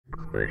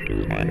What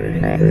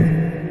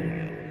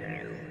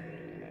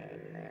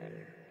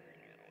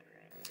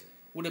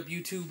up,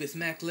 YouTube? It's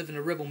Mac-Leven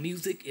of Rebel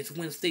Music. It's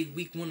Wednesday,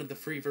 week 1 of the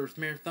Freeverse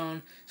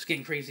marathon. It's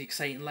getting crazy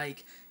exciting.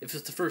 Like, if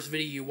it's the first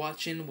video you're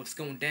watching, what's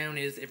going down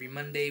is every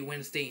Monday,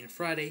 Wednesday, and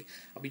Friday,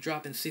 I'll be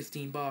dropping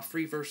 16-bar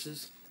free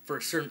verses for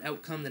a certain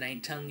outcome that I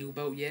ain't telling you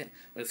about yet,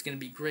 but it's going to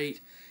be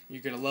great.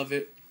 You're going to love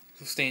it,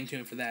 so stay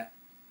tuned for that.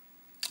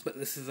 But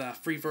this is a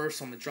free verse,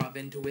 so I'm going to drop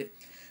into it.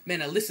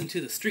 Man, I listen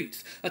to the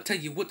streets. I'll tell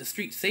you what the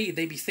streets say.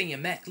 They be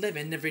saying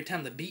Mac-Leven every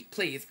time the beat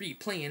plays.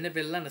 Replaying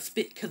every line of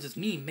spit, cause it's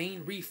me,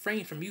 man.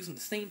 Refrain from using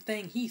the same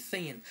thing he's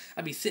saying.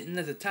 I be sitting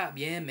at the top,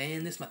 yeah,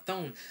 man, this my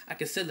throne. I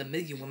can sell 1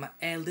 million when my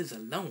ad-libs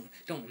alone.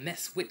 Don't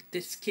mess with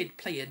this kid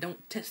player,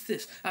 don't test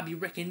this. I be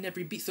wrecking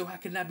every beat, so how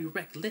can I be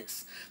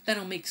reckless? That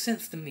don't make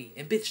sense to me,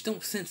 and bitch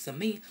don't sense to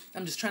me.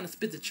 I'm just trying to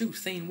spit the truth,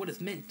 saying what it's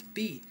meant to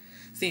be.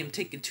 Say I'm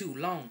taking too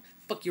long.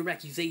 Fuck your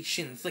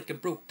accusations, like a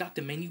broke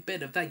doctor, man, you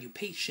better value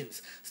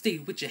patience. Stay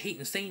with your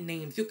hating same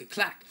names, you'll get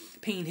clacked.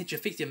 Pain hit your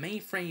face, your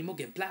mainframe will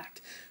get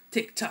blacked.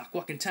 Tick-tock,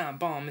 walking time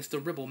bomb,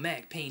 Mr. Rebel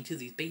Mac. Pain to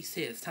these bass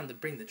heads, time to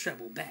bring the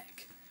treble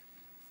back.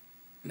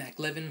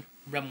 Mac-Leven,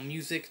 Rebel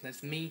Music,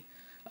 that's me.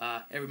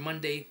 Every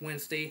Monday,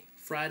 Wednesday,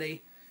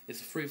 Friday,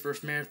 it's a free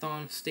verse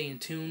marathon. Stay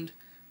tuned.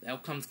 The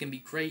outcome's gonna be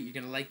great, you're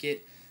gonna like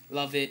it,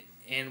 love it,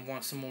 and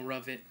want some more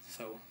of it,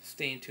 so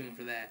stay tuned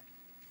for that.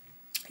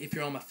 If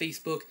you're on my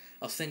Facebook,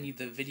 I'll send you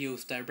the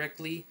videos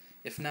directly.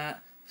 If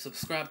not,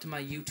 subscribe to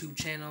my YouTube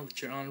channel that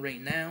you're on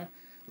right now.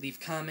 Leave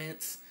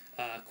comments,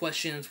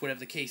 questions, whatever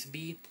the case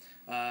be.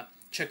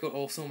 Check out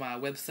also my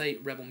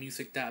website,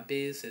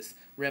 rebelmusic.biz. It's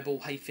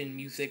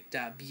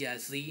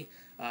rebel-music.biz.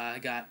 I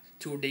got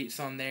tour dates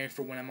on there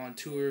for when I'm on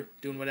tour,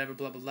 doing whatever,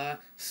 blah, blah, blah.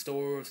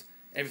 Stores,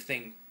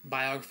 everything.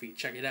 Biography,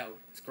 check it out.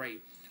 It's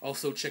great.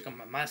 Also, check out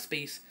my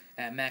MySpace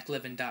at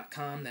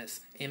Mac-Leven.com. That's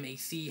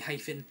Mac-Leven.com.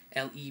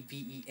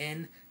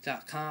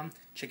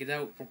 Check it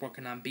out. We're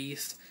working on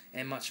Beast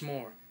and much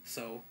more.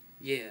 So,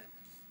 yeah.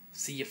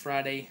 See you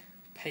Friday.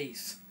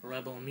 Peace.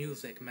 Rebel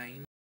Music,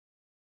 man.